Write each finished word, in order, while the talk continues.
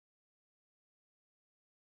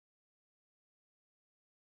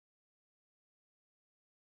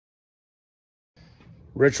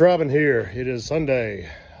Rich Robin here. It is Sunday,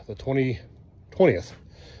 the 20th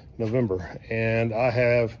November, and I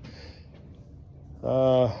have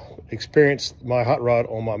experienced my hot rod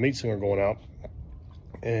on my meat singer going out,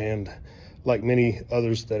 and like many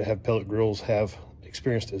others that have pellet grills have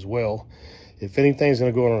experienced as well. If anything's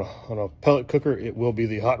going to go on a pellet cooker, it will be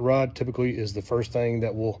the hot rod. Typically is the first thing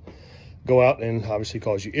that will go out and obviously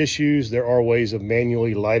cause you issues. There are ways of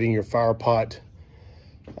manually lighting your fire pot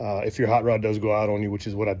if your hot rod does go out on you, which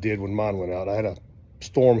is what I did when mine went out. I had a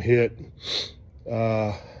storm hit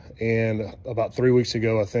and about 3 weeks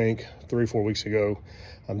ago, I think 3 or 4 weeks ago,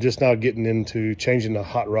 I'm just now getting into changing the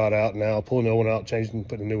hot rod out now, pulling the old one out, changing,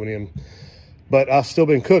 putting a new one in. But I've still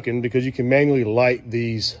been cooking because you can manually light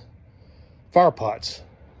these fire pots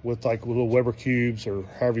with like little Weber cubes or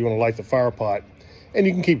however you want to light the fire pot, and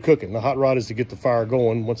you can keep cooking. The hot rod is to get the fire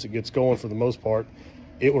going. Once it gets going, for the most part,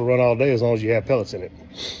 it will run all day as long as you have pellets in it.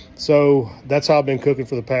 So that's how I've been cooking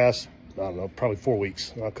for the past, I don't know, probably 4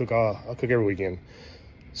 weeks. I'll cook every weekend.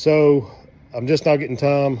 So I'm just now getting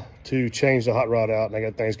time to change the hot rod out, and I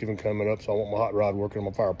got Thanksgiving coming up, so I want my hot rod working on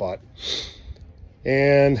my fire pot.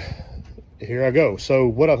 And here I go. So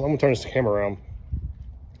I'm gonna turn this camera around,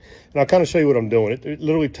 and I'll kind of show you what I'm doing. It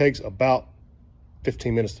literally takes about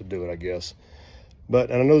 15 minutes to do it, I guess.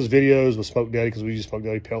 And I know those videos with Smoke Daddy, because we use Smoke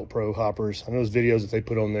Daddy Pellet Pro hoppers. I know those videos that they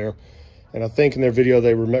put on there, and I think in their video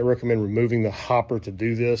they recommend removing the hopper to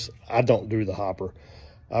do this. I don't do the hopper.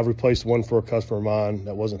 I've replaced one for a customer of mine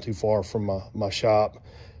that wasn't too far from my shop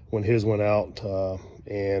when his went out,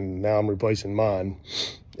 and now I'm replacing mine.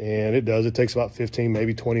 And it takes about 15,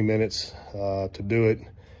 maybe 20 minutes to do it.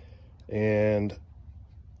 And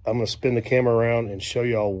I'm gonna spin the camera around and show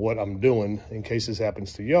y'all what I'm doing in case this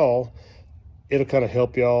happens to y'all. It'll kind of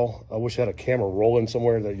help y'all. I wish I had a camera rolling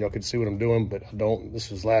somewhere that y'all could see what I'm doing, but I don't. This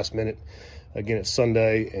is last minute. Again, it's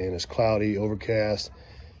Sunday and it's cloudy, overcast.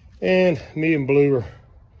 And me and Blue are,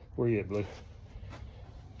 where you at, Blue?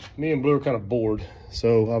 Me and Blue are kind of bored.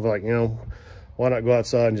 So I was like, why not go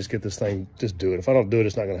outside and just get this thing, just do it. If I don't do it,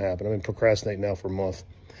 it's not gonna happen. I've been procrastinating now for a month.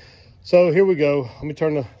 So here we go. Let me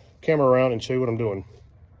turn the camera around and show you what I'm doing.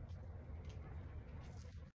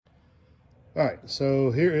 All right,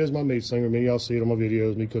 so here is my meat singer. Many of y'all see it on my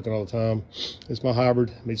videos, me cooking all the time. It's my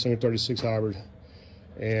hybrid, meat singer 36 hybrid.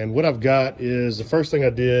 And what I've got is, the first thing I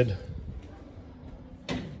did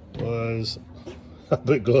was I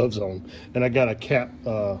put gloves on, and I got a cap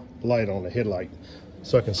light on, a headlight,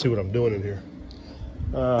 so I can see what I'm doing in here.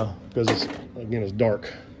 Because it's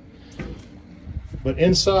dark. But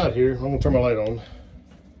inside here, I'm gonna turn my light on.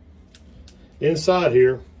 Inside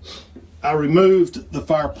here, I removed the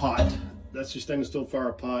fire pot. That's your stainless steel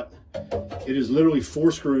fire pot. It is literally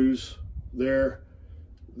 4 screws there,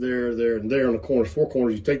 and there on the corners, 4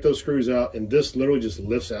 corners. You take those screws out, and this literally just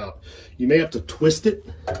lifts out. You may have to twist it.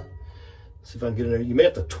 Let's see if I can get in there. You may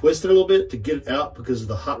have to twist it a little bit to get it out because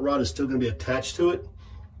the hot rod is still going to be attached to it.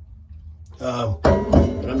 But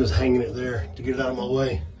I'm just hanging it there to get it out of my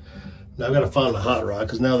way. Now I've got to find the hot rod,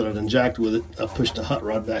 because now that I've jacked with it, I've pushed the hot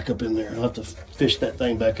rod back up in there. I'll have to fish that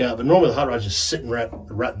thing back out. But normally the hot rod's just sitting right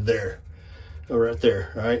there. Right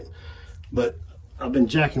there, all right? But I've been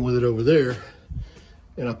jacking with it over there,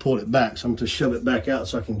 and I pulled it back, so I'm going to shove it back out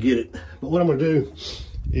so I can get it. But what I'm going to do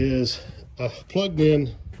is I plugged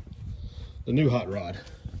in the new hot rod.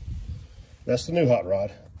 That's the new hot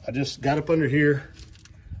rod. I just got up under here,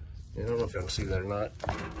 and I don't know if y'all can see that or not.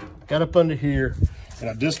 Got up under here, and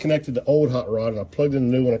I disconnected the old hot rod, and I plugged in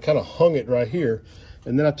the new one. I kind of hung it right here,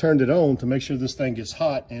 and then I turned it on to make sure this thing gets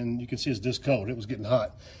hot, and you can see it's discolored. It was getting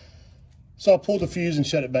hot. So I pulled the fuse and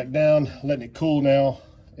shut it back down, letting it cool now.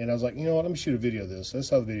 And I was like, you know what, let me shoot a video of this. That's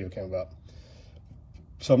how the video came about.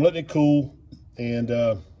 So I'm letting it cool, and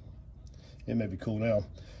it may be cool now.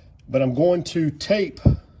 But I'm going to tape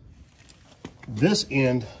this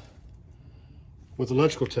end with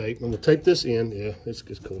electrical tape. I'm gonna tape this end, yeah, it's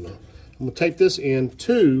cool now. I'm gonna tape this end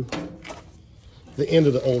to the end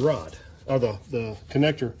of the old rod, or the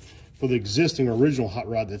connector for the existing original hot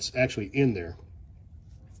rod that's actually in there.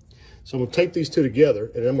 So I'm gonna tape these two together,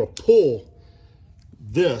 and I'm gonna pull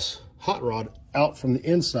this hot rod out from the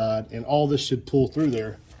inside, and all this should pull through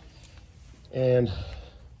there. And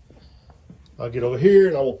I'll get over here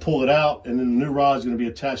and I will pull it out, and then the new rod is gonna be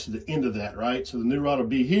attached to the end of that, right? So the new rod will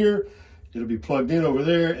be here, it'll be plugged in over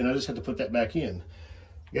there, and I just have to put that back in.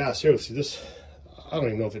 Guys, seriously, this, I don't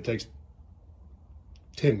even know if it takes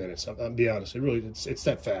 10 minutes, I'll be honest. It's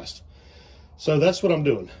that fast. So that's what I'm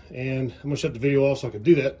doing. And I'm gonna shut the video off so I can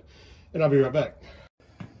do that, and I'll be right back.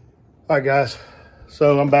 All right, guys,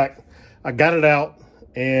 so I'm back. I got it out,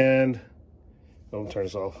 and I'm gonna turn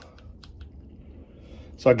this off.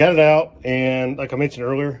 So I got it out, and like I mentioned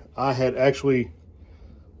earlier, I had actually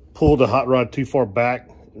pulled the hot rod too far back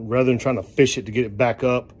rather than trying to fish it to get it back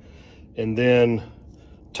up and then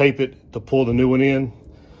tape it to pull the new one in.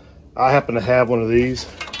 I happen to have one of these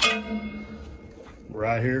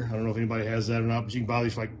right here. I don't know if anybody has that or not, but you can buy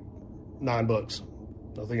these for like $9.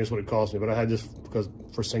 I think that's what it cost me, but I had this because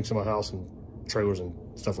for sinks in my house and trailers and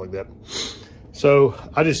stuff like that. So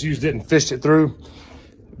I just used it and fished it through.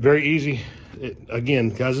 Very easy. Again,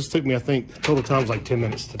 guys, this took me, I think, total time was like 10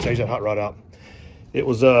 minutes to change that hot rod out. It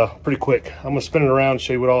was pretty quick. I'm gonna spin it around and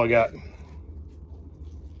show you what all I got.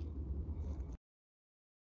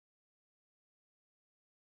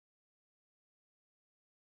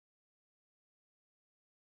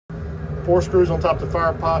 Four screws on top of the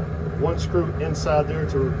fire pot, one screw inside there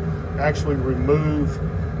to actually remove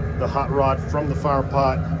the hot rod from the fire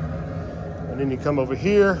pot. And then you come over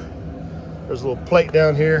here, there's a little plate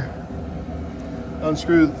down here.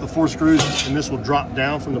 Unscrew the 4 screws and this will drop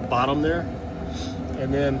down from the bottom there.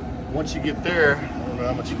 And then once you get there, I don't know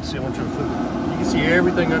how much you can see, I want you to flip it. You can see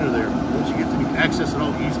everything under there. Once you get to, you can access it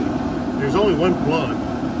all easily. There's only one plug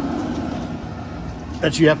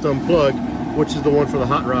that you have to unplug, which is the one for the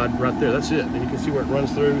hot rod right there. That's it. And you can see where it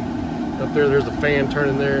runs through. Up there, there's the fan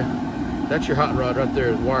turning there. That's your hot rod right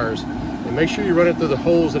there, the wires. And make sure you run it through the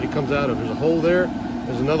holes that it comes out of. There's a hole there,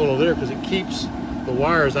 there's another one over there, because it keeps the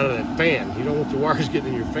wires out of that fan. You don't want the wires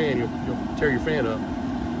getting in your fan, you'll tear your fan up.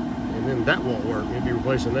 And then that won't work, you'll be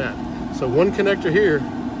replacing that. So one connector here,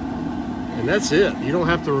 and that's it. You don't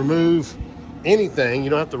have to remove anything.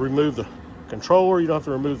 You don't have to remove the controller, you don't have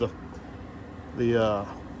to remove the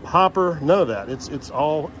hopper, none of that. It's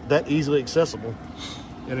all that easily accessible.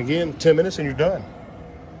 And again, 10 minutes and you're done.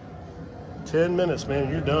 10 minutes,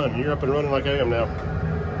 man, you're done. You're up and running like I am now.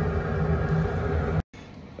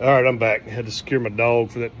 All right, I'm back. I had to secure my dog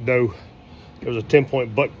for that doe. There was a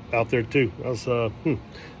 10-point buck out there too. I was, I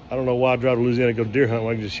don't know why I drive to Louisiana to go deer hunt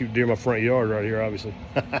when I can just shoot deer in my front yard right here, obviously.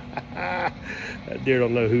 That deer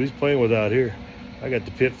don't know who he's playing with out here. I got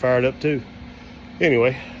the pit fired up too.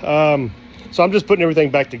 Anyway, so I'm just putting everything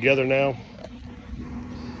back together now.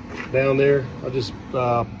 Down there, I just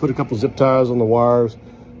put a couple zip ties on the wires.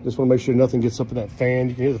 Just want to make sure nothing gets up in that fan.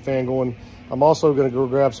 You can hear the fan going. I'm also going to go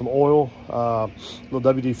grab some oil, a little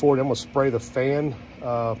WD-40. I'm going to spray the fan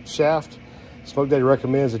shaft. Smoke Daddy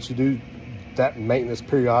recommends that you do that maintenance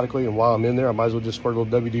periodically, and while I'm in there, I might as well just squirt a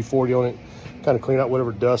little WD-40 on it, kind of clean out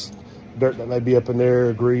whatever dust, dirt that may be up in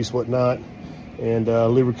there, grease, whatnot, and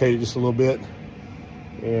lubricate it just a little bit,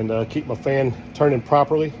 and keep my fan turning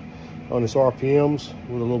properly on its RPMs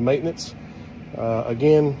with a little maintenance.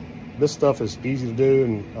 Again, this stuff is easy to do,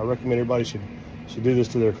 and I recommend everybody should do this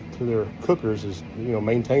to their cookers. Is, you know,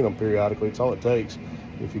 maintain them periodically. It's all it takes.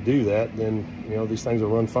 If you do that, then you know these things will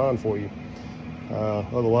run fine for you.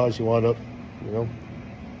 Otherwise, you wind up, you know,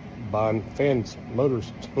 buying fans,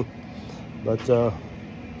 motors. But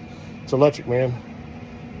it's electric, man,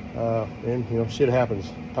 and you know, shit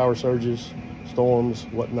happens. Power surges, storms,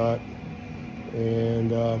 whatnot,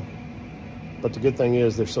 and but the good thing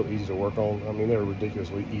is they're so easy to work on. I mean, they're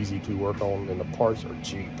ridiculously easy to work on, and the parts are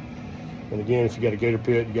cheap. And again, if you got a Gator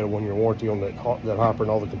pit, you got a 1-year warranty on that hopper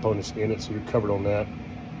and all the components in it, so you're covered on that.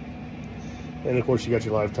 And of course, you got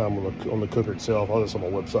your lifetime on the cooker itself. All that's on my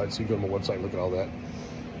website, so you go to my website and look at all that.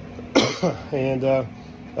 And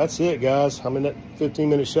that's it, guys. I'm in that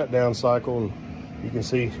 15-minute shutdown cycle, and you can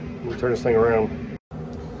see, let me turn this thing around.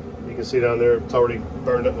 You can see down there, it's already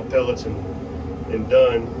burned up my pellets and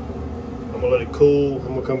done. I'm gonna let it cool.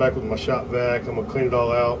 I'm gonna come back with my shop vac. I'm gonna clean it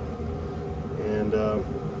all out. And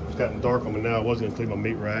it's gotten dark on me now. I was gonna clean my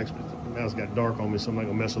meat racks, but now it's got dark on me, so I'm not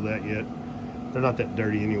gonna mess with that yet. They're not that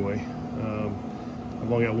dirty anyway.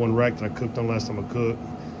 I've only got one rack that I cooked on last time I cooked.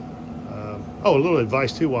 Oh, a little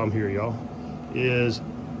advice too while I'm here, y'all, is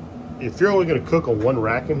if you're only gonna cook on one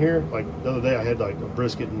rack in here, like the other day I had like a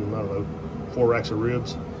brisket and I don't know, 4 racks of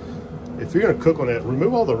ribs. If you're gonna cook on that,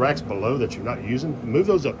 remove all the racks below that you're not using, move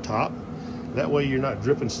those up top. That way you're not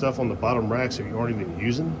dripping stuff on the bottom racks that you aren't even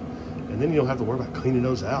using. And then you don't have to worry about cleaning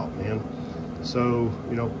those out, man. So,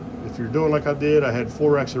 you know, if you're doing like I did, I had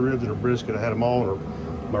 4 racks of ribs and a brisket. I had them all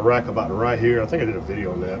in my rack about right here. I think I did a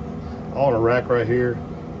video on that. All in a rack right here.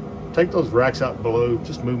 Take those racks out below,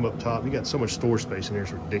 just move them up top. You got so much storage space in here,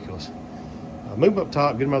 it's ridiculous. Move them up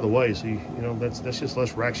top, get them out of the way. So, you know, that's just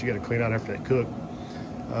less racks you got to clean out after that cook.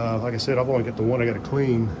 Like I said, I've only got the one I got to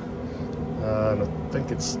clean. And I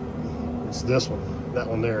think it's this one, that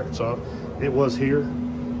one there. So it was here.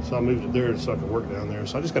 So I moved it there so I could work down there.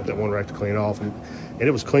 So I just got that one rack to clean off, and it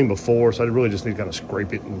was clean before, so I really just need to kind of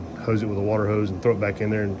scrape it and hose it with a water hose and throw it back in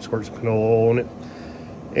there and squirt some canola oil on it.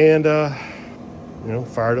 And you know,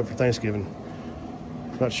 fired up for Thanksgiving.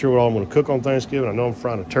 Not sure what all I'm going to cook on Thanksgiving. I know I'm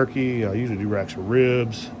frying a turkey. I usually do racks of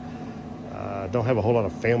ribs. I don't have a whole lot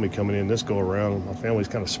of family coming in this go around. My family's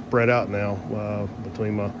kind of spread out now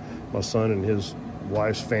between my son and his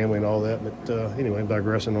wife's family and all that. But anyway, I'm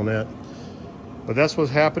digressing on that. But that's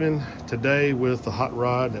what's happening today with the hot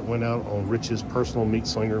rod that went out on Rich's personal meat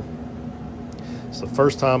slinger. It's the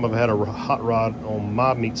first time I've had a hot rod on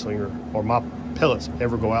my meat slinger or my pellets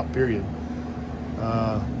ever go out, period.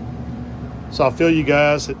 So I feel you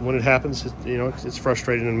guys that when it happens, you know, it's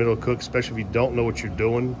frustrating in the middle of cook, especially if you don't know what you're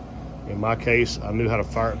doing. In my case, I knew how to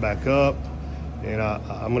fire it back up, and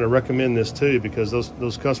I'm going to recommend this too, because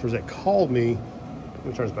those customers that called me, let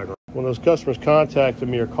me turn this back around. When those customers contacted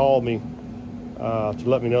me or called me to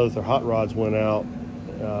let me know that their hot rods went out,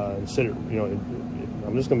 and said it, you know,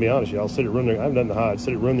 I'm just going to be honest, y'all, said it ruined their, I have nothing to hide,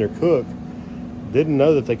 said it ruined their cook. Didn't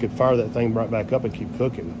know that they could fire that thing right back up and keep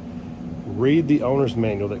cooking. Read the owner's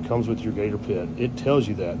manual that comes with your Gator pit. It tells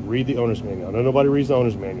you that. Read the owner's manual. I know nobody reads the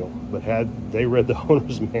owner's manual, but had they read the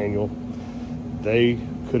owner's manual, they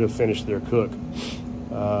could have finished their cook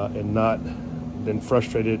and not been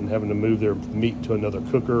frustrated and having to move their meat to another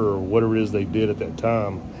cooker or whatever it is they did at that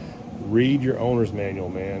time. Read your owner's manual,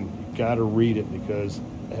 man. You got to read it, because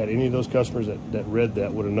had any of those customers that read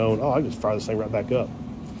that would have known, oh, I just fire this thing right back up.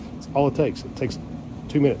 That's all it takes. It takes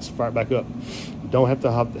 2 minutes, fire it back up. You don't have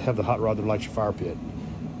to have the hot rod that lights your fire pit.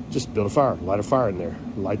 Just build a fire, light a fire in there,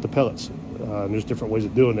 light the pellets. And there's different ways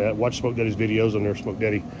of doing that. Watch Smoke Daddy's videos on their Smoke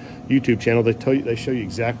Daddy YouTube channel. They show you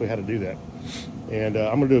exactly how to do that. And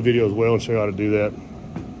I'm gonna do a video as well and show you how to do that.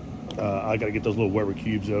 I gotta get those little Weber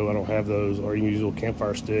cubes though. I don't have those, or you can use little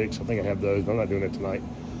campfire sticks. I think I have those, but I'm not doing that tonight.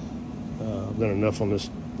 I've done enough on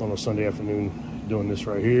a Sunday afternoon doing this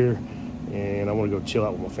right here, and I want to go chill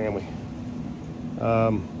out with my family.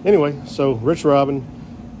 Anyway, so Rich Robin,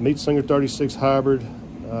 Meat Slinger 36 Hybrid,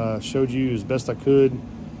 showed you as best I could,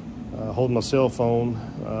 holding my cell phone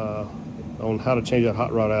on how to change that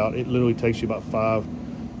hot rod out. It literally takes you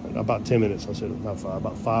about 10 minutes. I said not five,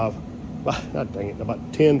 about five, God dang it,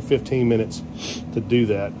 about 10, 15 minutes to do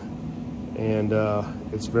that. And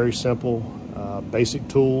it's very simple, basic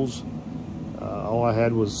tools. All I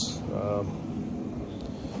had was,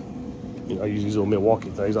 you know, I use these little Milwaukee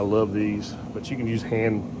things. I love these, but you can use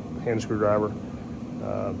hand screwdriver.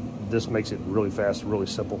 This makes it really fast and really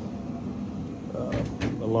simple,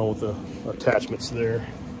 along with the attachments there.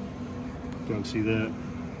 You can see that.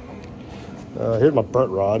 Here's my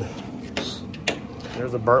burnt rod.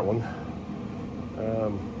 There's a burnt one.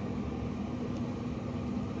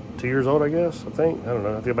 2 years old, I guess, I think. I don't know.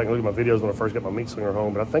 I have to go back and look at my videos when I first got my meat slinger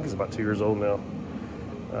home, but I think it's about 2 years old now.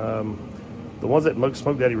 The ones that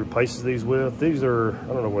Smoke Daddy replaces these with, these are,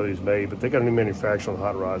 I don't know where these made, but they got a new manufacturer on the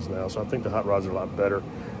hot rods now, so I think the hot rods are a lot better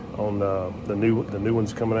on the new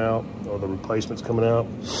ones coming out, or the replacements coming out.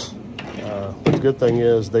 But the good thing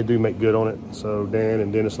is they do make good on it. So Dan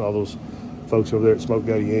and Dennis and all those folks over there at Smoke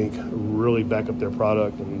Daddy Inc. really back up their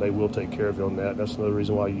product, and they will take care of you on that. That's another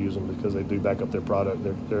reason why I use them, because they do back up their product.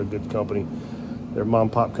 They're a good company. They're a mom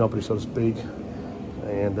and pop company, so to speak.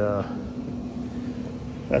 And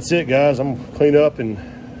that's it, guys. I'm gonna clean up and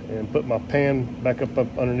put my pan back up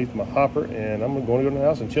underneath my hopper, and I'm going to go in the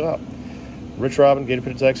house and chill out. Rich Robin, Gator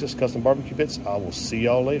Pit, Texas, Custom Barbecue Pits. I will see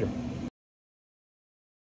y'all later.